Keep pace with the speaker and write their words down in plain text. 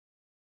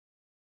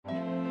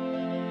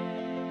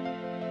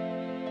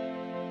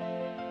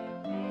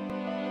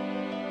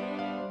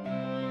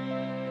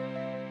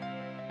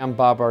I'm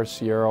Bob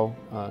Arciero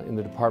in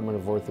the Department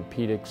of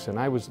Orthopedics, and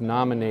I was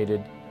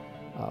nominated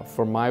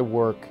for my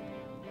work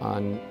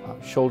on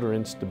shoulder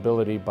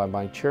instability by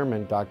my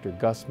chairman, Dr.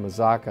 Augustus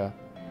Mazzocca.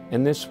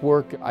 In this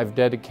work, I've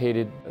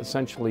dedicated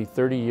essentially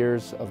 30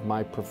 years of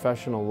my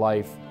professional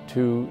life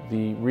to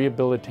the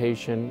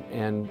rehabilitation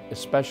and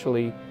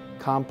especially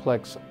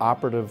complex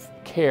operative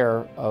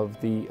care of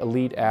the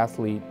elite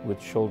athlete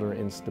with shoulder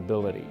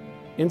instability.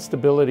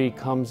 Instability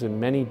comes in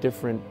many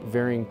different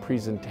varying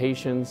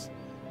presentations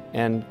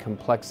and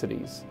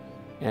complexities.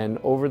 And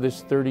over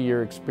this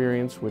 30-year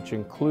experience, which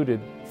included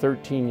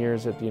 13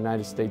 years at the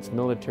United States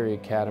Military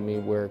Academy,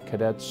 where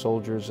cadets,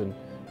 soldiers, and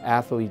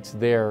athletes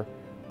there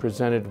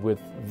presented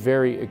with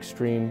very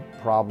extreme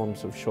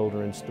problems of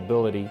shoulder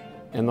instability,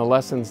 and the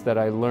lessons that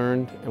I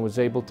learned and was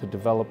able to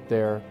develop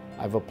there,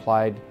 I've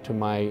applied to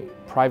my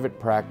private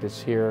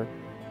practice here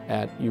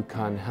at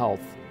UConn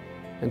Health.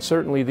 And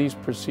certainly these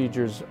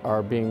procedures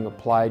are being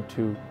applied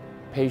to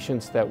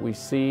patients that we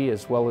see,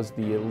 as well as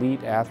the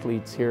elite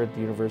athletes here at the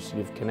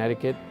University of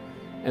Connecticut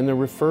and the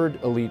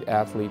referred elite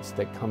athletes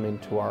that come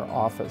into our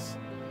office.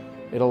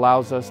 It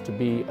allows us to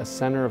be a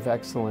center of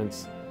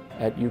excellence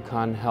at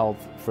UConn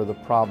Health for the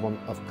problem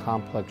of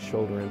complex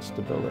shoulder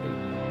instability.